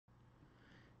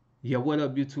Yeah, what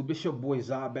up, YouTube? It's your boy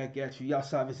Zah back at you. Y'all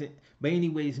saw it. But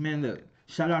anyways, man, look.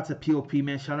 Shout out to POP,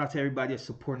 man. Shout out to everybody that's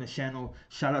supporting the channel.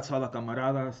 Shout out to all the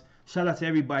camaradas. Shout out to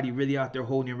everybody really out there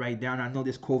holding it right down. I know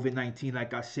this COVID-19,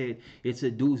 like I said, it's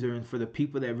a doozer. And for the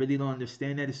people that really don't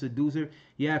understand that it's a doozer,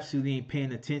 you absolutely ain't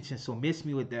paying attention. So miss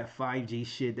me with that 5G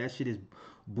shit. That shit is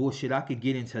bullshit. I could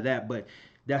get into that, but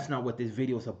that's not what this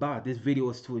video is about. This video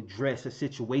is to address a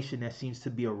situation that seems to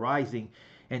be arising,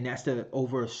 and that's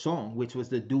over a song, which was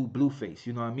the dude Blueface.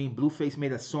 You know what I mean? Blueface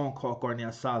made a song called Carne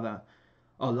Asada.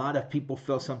 A lot of people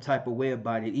felt some type of way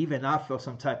about it. Even I felt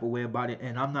some type of way about it,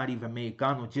 and I'm not even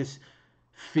Mexicano, just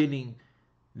feeling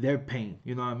their pain.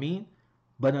 You know what I mean?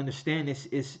 But understand,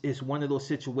 it's one of those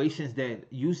situations that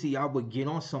usually I would get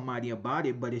on somebody about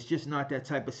it, but it's just not that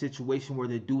type of situation where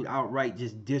the dude outright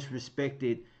just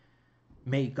disrespected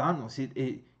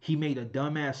Mexicanos. He made a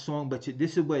dumbass song, but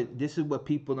this is what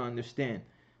people don't understand.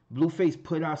 Blueface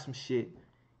put out some shit.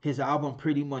 His album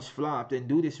pretty much flopped, and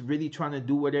dude is really trying to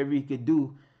do whatever he could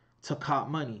do to cop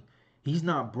money. He's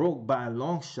not broke by a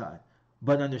long shot.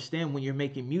 But understand, when you're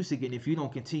making music, and if you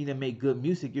don't continue to make good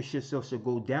music, your shit starts to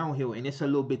go downhill. And it's a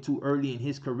little bit too early in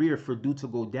his career for dude to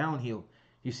go downhill.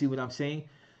 You see what I'm saying?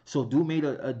 So dude made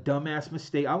a dumbass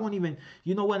mistake. I won't even,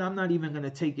 you know what? I'm not even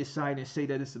gonna take his side and say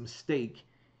that it's a mistake.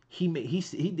 He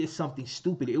did something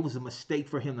stupid. It was a mistake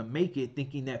for him to make it,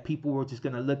 thinking that people were just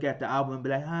gonna look at the album and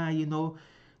be like, you know,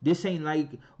 this ain't like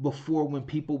before when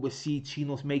people would see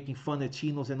Chinos making fun of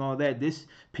Chinos and all that. This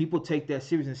people take that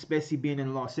serious, especially being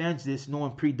in Los Angeles,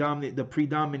 knowing the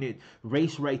predominant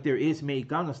race right there is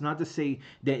Mexicanos. Not to say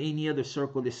that any other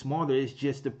circle is smaller. It's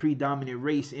just the predominant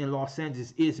race in Los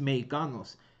Angeles is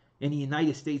Mexicanos. In the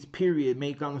United States, period,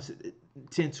 Mexicanos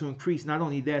tend to increase. Not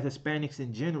only that, Hispanics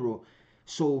in general.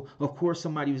 So, of course,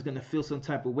 somebody was going to feel some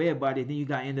type of way about it. Then you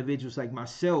got individuals like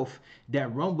myself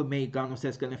that run with Mexicanos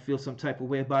that's going to feel some type of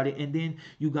way about it. And then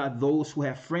you got those who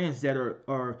have friends that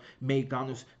are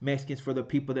Mexicanos, Mexicans, for the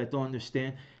people that don't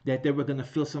understand, that they were going to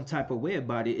feel some type of way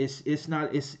about it.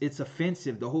 It's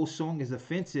offensive. The whole song is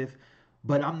offensive.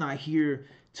 But I'm not here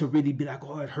to really be like,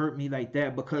 oh, it hurt me like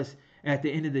that. Because at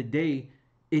the end of the day,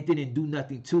 it didn't do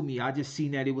nothing to me. I just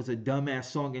seen that it was a dumbass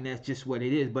song, and that's just what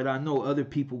it is. But I know other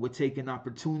people would take an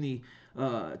opportunity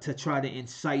to try to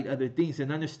incite other things.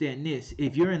 And understand this: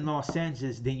 if you're in Los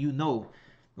Angeles, then you know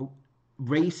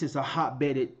race is a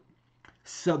hotbedded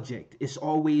subject. It's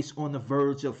always on the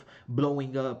verge of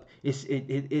blowing up.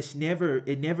 It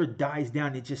never dies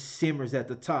down. It just simmers at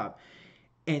the top.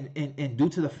 And due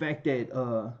to the fact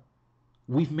that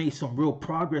we've made some real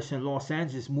progress in Los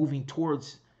Angeles, moving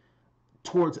towards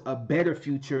a better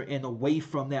future and away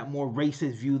from that more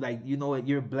racist view, like, you know what,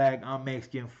 you're black, I'm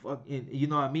Mexican, you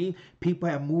know what I mean? People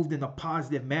have moved in a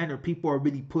positive manner. People are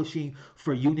really pushing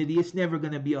for unity. It's never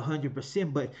going to be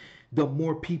 100%, but the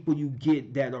more people you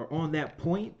get that are on that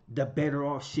point, the better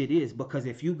off shit is. Because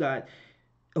if you got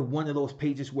one of those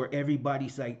pages where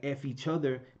everybody's like F each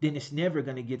other, then it's never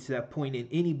going to get to that point. And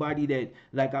anybody that,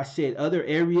 like I said, other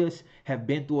areas have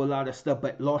been through a lot of stuff,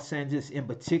 but Los Angeles in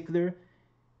particular,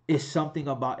 it's something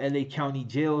about LA County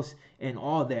jails and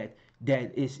all that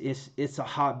it's a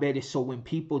hotbed. So when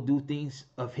people do things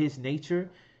of his nature,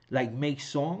 like make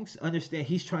songs, understand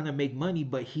he's trying to make money,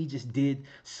 but he just did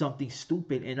something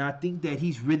stupid. And I think that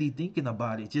he's really thinking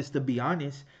about it, just to be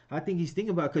honest. I think he's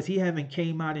thinking about it, because he haven't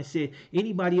came out and said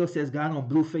anybody else that's got on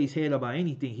Blueface head about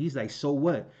anything, he's like, so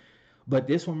what? But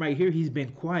this one right here, he's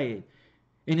been quiet,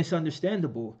 and it's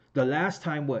understandable. The last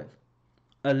time, what,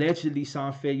 allegedly,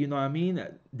 Sanfé, you know what I mean?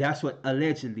 That's what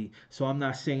allegedly. So I'm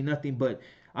not saying nothing, but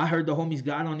I heard the homies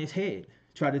got on his head,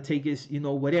 try to take his, you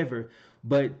know, whatever.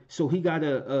 But so he got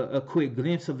a quick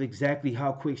glimpse of exactly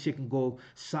how quick shit can go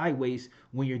sideways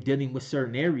when you're dealing with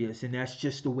certain areas, and that's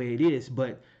just the way it is.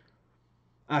 But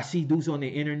I see dudes on the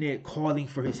internet calling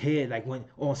for his head, like when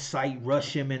on site,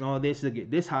 rush him and all this. Look at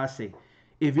this, how I say,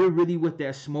 if you're really with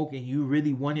that smoke and you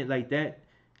really want it like that,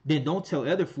 then don't tell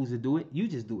other fools to do it. You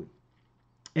just do it.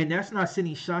 And that's not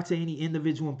sending shots at any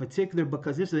individual in particular,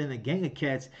 because there's a gang of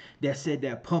cats that said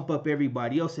that pump up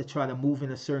everybody else that try to move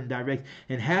in a certain direction.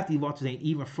 And half the authors ain't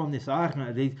even from this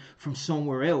area, they from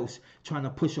somewhere else, trying to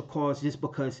push a cause just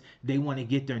because they want to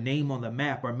get their name on the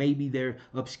map. Or maybe they're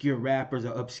obscure rappers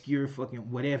or obscure fucking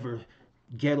whatever,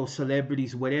 ghetto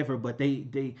celebrities, whatever. But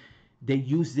they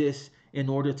use this in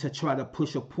order to try to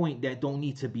push a point that don't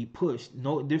need to be pushed.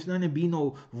 No, there's not gonna be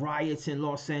no riots in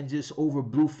Los Angeles over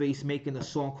Blueface making a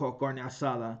song called Carne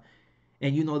Asada.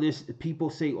 And you know, there's people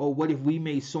say, oh, what if we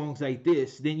made songs like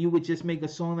this? Then you would just make a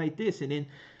song like this, and then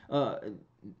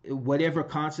whatever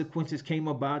consequences came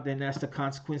about, then that's the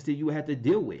consequence that you had to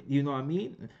deal with. You know what I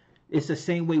mean? It's the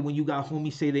same way when you got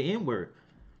homies say the N-word.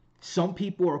 Some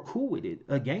people are cool with it.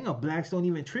 A gang of blacks don't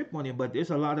even trip on it, but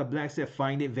there's a lot of blacks that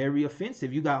find it very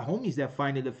offensive. You got homies that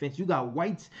find it offensive. You got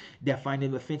whites that find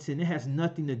it offensive, and it has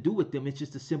nothing to do with them. It's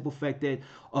just a simple fact that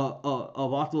a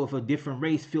author of a different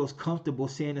race feels comfortable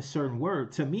saying a certain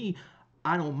word. To me,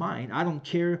 I don't mind. I don't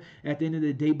care at the end of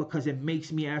the day because it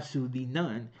makes me absolutely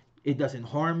none. It doesn't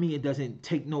harm me. It doesn't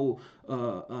take no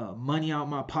money out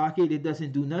my pocket. It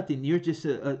doesn't do nothing. You're just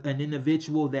an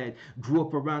individual that grew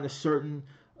up around a certain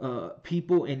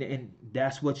people, and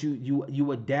that's what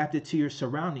you adapted to your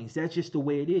surroundings. That's just the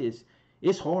way it is.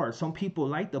 It's hard. Some people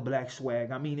like the black swag.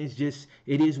 I mean, it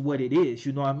is what it is.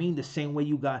 You know what I mean? The same way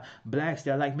you got blacks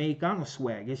that like Mexicano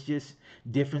swag. It's just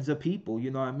difference of people.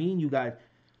 You know what I mean?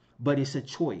 But it's a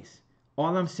choice.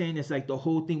 All I'm saying is like the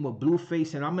whole thing with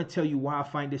Blueface, and I'm gonna tell you why I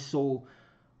find this so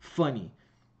funny.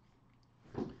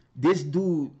 This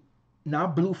dude,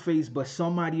 not Blueface, but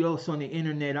somebody else on the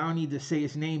internet, I don't need to say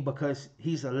his name because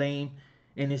he's a lame,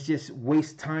 and it's just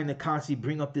waste time to constantly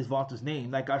bring up this Vaulter's name.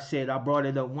 Like I said, I brought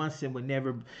it up once and would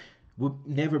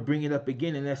never bring it up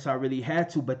again unless I really had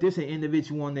to. But there's an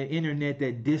individual on the internet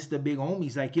that dissed the big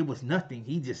homies like it was nothing.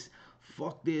 He just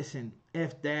fuck this and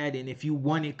F that, and if you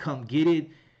want it, come get it.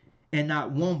 And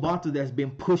not one Vaulter that's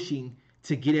been pushing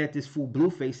to get at this fool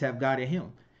Blueface have got at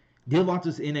him. Their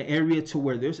Vaulter's in an area to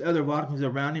where there's other Vaulters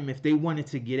around him. If they wanted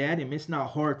to get at him, it's not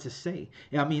hard to say.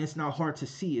 I mean, it's not hard to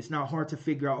see. It's not hard to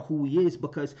figure out who he is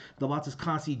because the Vaulter's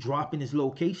constantly dropping his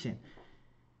location.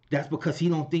 That's because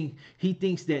he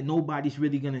thinks that nobody's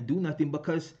really gonna do nothing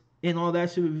because and all that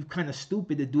shit would be kind of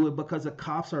stupid to do it because the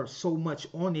cops are so much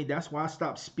on it. That's why I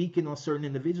stopped speaking on certain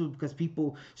individuals because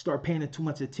people start paying too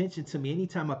much attention to me.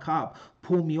 Anytime a cop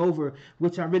pull me over,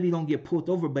 which I really don't get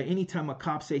pulled over, but anytime a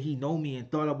cop say he know me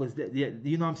and thought I was that,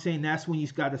 you know what I'm saying? That's when you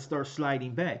got to start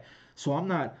sliding back. So I'm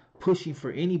not pushing for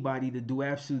anybody to do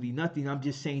absolutely nothing. I'm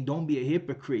just saying don't be a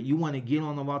hypocrite. You want to get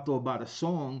on the vato about a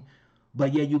song,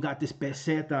 but yeah, you got this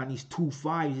peseta and these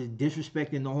 2.5s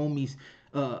disrespecting the homies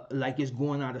like it's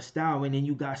going out of style, and then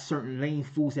you got certain lame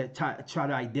fools that try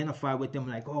to identify with them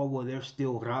like, oh well, they're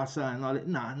still raza and all that.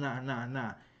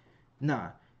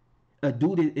 Nah.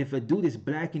 If a dude is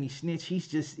black and he snitch,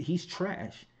 he's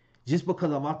trash. Just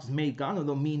because Avatos Mexicano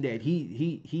don't mean that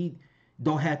he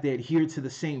don't have to adhere to the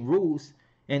same rules.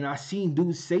 And I seen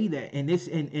dudes say that,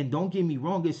 and don't get me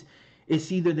wrong, it's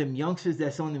either them youngsters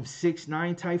that's on them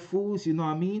 6ix9ine type fools, you know what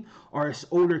I mean? Or it's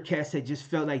older cats that just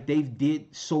felt like they've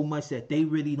did so much that they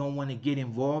really don't want to get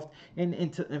involved.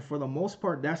 And for the most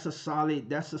part, that's a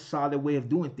solid way of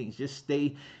doing things. Just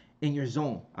stay in your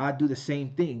zone. I do the same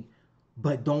thing.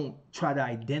 But don't try to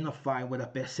identify with a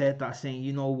peseta saying,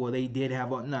 you know, well, they did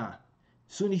have a... Nah.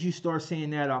 As soon as you start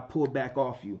saying that, I'll pull back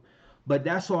off you. But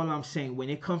that's all I'm saying. When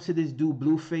it comes to this dude,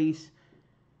 Blueface,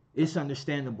 it's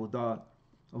understandable, dog.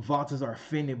 Vaulters are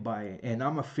offended by it, and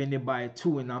I'm offended by it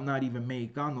too, and I'm not even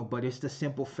Mexicano, but it's the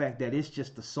simple fact that it's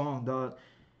just a song, dog,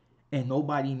 and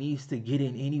nobody needs to get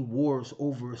in any wars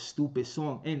over a stupid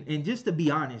song. And just to be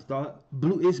honest, dog,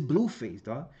 it's Blueface,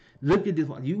 dog. Look at this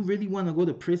one. You really want to go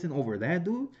to prison over that,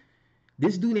 dude?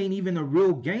 This dude ain't even a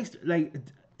real gangster, like,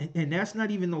 and that's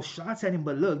not even no shots at him,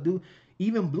 but look, dude,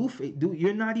 even Blueface, dude,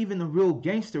 you're not even a real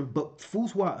gangster, but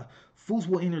fools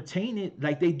will entertain it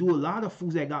like they do a lot of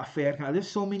fools that got fat. There's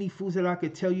so many fools that I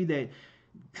could tell you that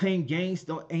claim gangs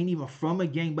ain't even from a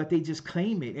gang, but they just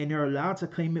claim it, and they're allowed to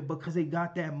claim it because they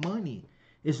got that money.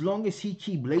 As long as he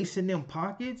keep lacing them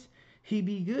pockets, he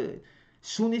be good.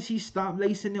 Soon as he stop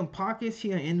lacing them pockets,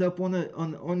 he'll end up on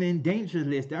the endangered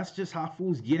list. That's just how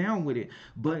fools get on with it.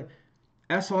 But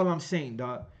that's all I'm saying,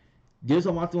 dog. There's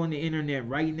a lot on the internet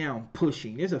right now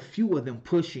pushing. There's a few of them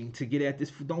pushing to get at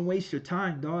this. Don't waste your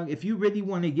time, dog. If you really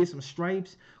want to get some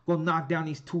stripes, go knock down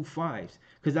these 2.5s.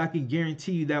 Because I can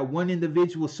guarantee you that one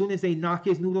individual, as soon as they knock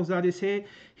his noodles out his head,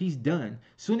 he's done.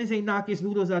 As soon as they knock his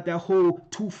noodles out, that whole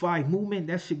 2.5 movement,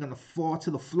 that shit gonna fall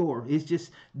to the floor. It's just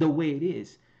the way it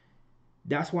is.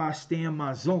 That's why I stay in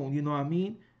my zone, you know what I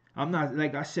mean? I'm not,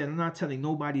 like I said, I'm not telling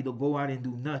nobody to go out and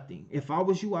do nothing. If I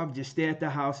was you, I would just stay at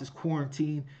the house, it's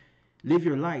quarantine. Live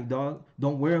your life, dog.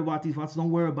 Don't worry about these ones.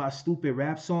 Don't worry about stupid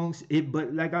rap songs.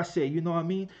 But like I said, you know what I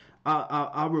mean.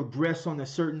 I regress on a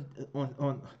certain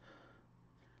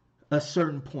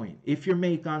point. If you're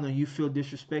Mexicano and you feel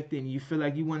disrespected and you feel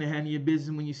like you want to handle your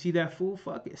business when you see that fool,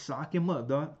 fuck it, sock him up,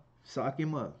 dog. Sock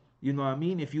him up. You know what I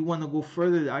mean. If you want to go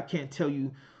further, I can't tell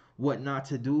you what not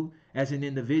to do as an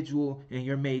individual and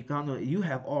you're Mexicano. You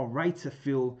have all right to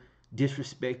feel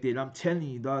disrespected. I'm telling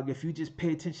you, dog, if you just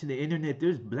pay attention to the internet,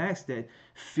 there's blacks that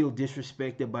feel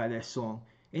disrespected by that song,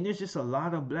 and there's just a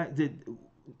lot of blacks that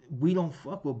we don't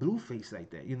fuck with Blueface like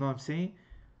that. You know what I'm saying?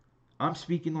 I'm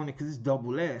speaking on it because it's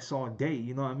double S all day.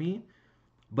 You know what I mean?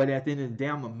 But at the end of the day,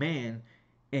 I'm a man,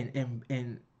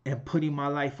 and putting my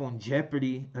life on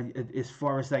jeopardy as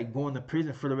far as like going to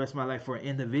prison for the rest of my life for an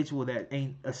individual that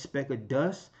ain't a speck of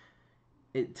dust,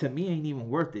 it to me ain't even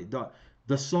worth it.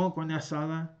 The song Carne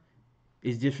Asada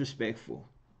is disrespectful,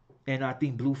 and I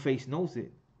think Blueface knows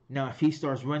it. Now, if he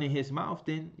starts running his mouth,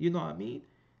 then you know what I mean.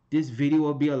 This video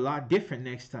will be a lot different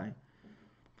next time.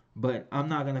 But I'm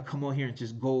not gonna come on here and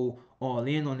just go all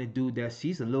in on the dude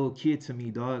he's a little kid to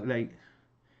me, dog. Like,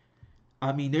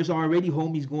 I mean, there's already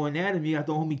homies going at him. You got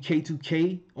the homie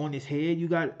K2K on his head. You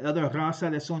got other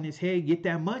raza that's on his head. Get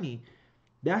that money.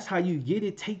 That's how you get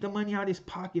it. Take the money out of his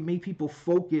pocket. Make people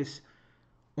focus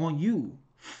on you.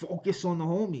 Focus on the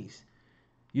homies.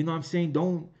 You know what I'm saying?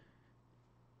 Don't,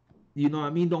 you know what I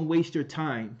mean? Don't waste your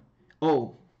time.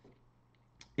 Oh,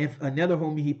 if another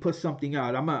homie, he put something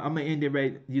out. I'm gonna end it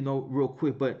right, real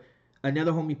quick. But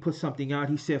another homie put something out.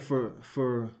 He said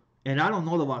and I don't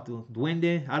know about the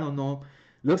Duende. I don't know.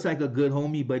 Looks like a good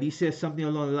homie, but he said something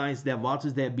along the lines that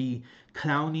vatos that be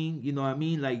clowning, you know what I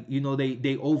mean? Like,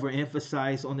 they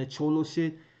overemphasize on the cholo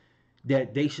shit,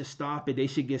 that they should stop it. They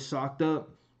should get socked up.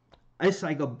 It's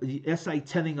like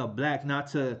telling a black not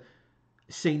to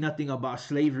say nothing about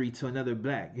slavery to another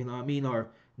black, you know what I mean? Or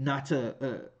not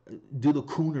to do the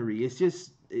coonery. It's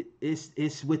just,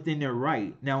 it's within their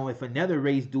right. Now, if another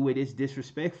race do it, it's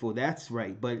disrespectful. That's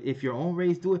right. But if your own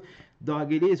race do it,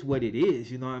 dog, it is what it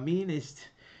is. You know what I mean?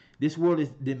 This world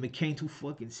became too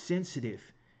fucking sensitive.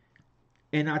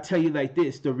 And I tell you like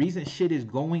this, the reason shit is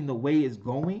going the way it's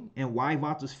going and why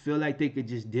vatos feel like they could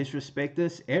just disrespect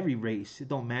us, every race, it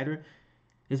don't matter,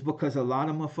 is because a lot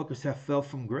of motherfuckers have fell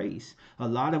from grace. A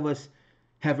lot of us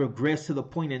have regressed to the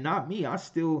point, and not me, I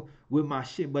still with my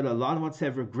shit, but a lot of us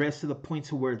have regressed to the point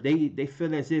to where they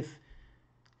feel as if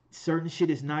certain shit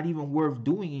is not even worth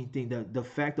doing anything. The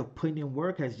fact of putting in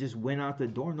work has just went out the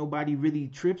door. Nobody really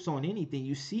trips on anything.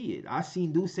 You see it. I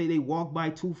seen dudes say they walk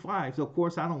by 2.5s. Of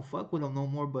course, I don't fuck with them no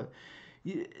more, but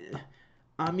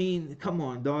I mean, come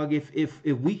on, dog. If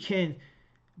we can,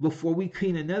 before we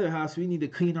clean another house, we need to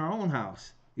clean our own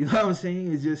house. You know what I'm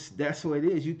saying? It's just, that's what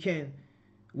it is. You can't.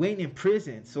 We ain't in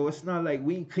prison, so it's not like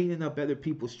we ain't cleaning up other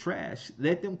people's trash.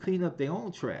 Let them clean up their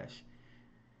own trash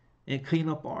and clean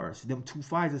up ours. Them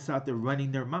 2.5s that's out there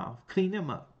running their mouth, clean them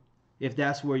up. If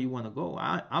that's where you want to go,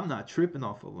 I'm not tripping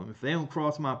off of them. If they don't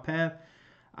cross my path,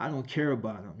 I don't care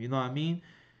about them. You know what I mean?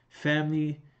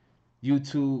 Family,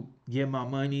 YouTube, get my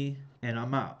money, and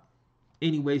I'm out.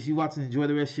 Anyways, you watching, enjoy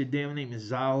the rest of your day. My name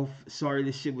is Zalf. Sorry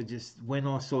this shit just went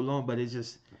on so long, but it's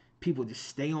just, people just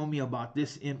stay on me about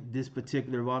this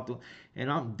particular vato,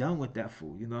 and I'm done with that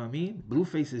fool. You know what I mean?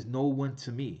 Blueface is no one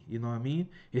to me. You know what I mean?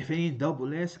 If it ain't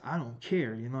double S, I don't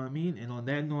care. You know what I mean? And on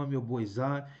that note, I'm your boy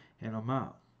Zod, and I'm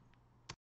out.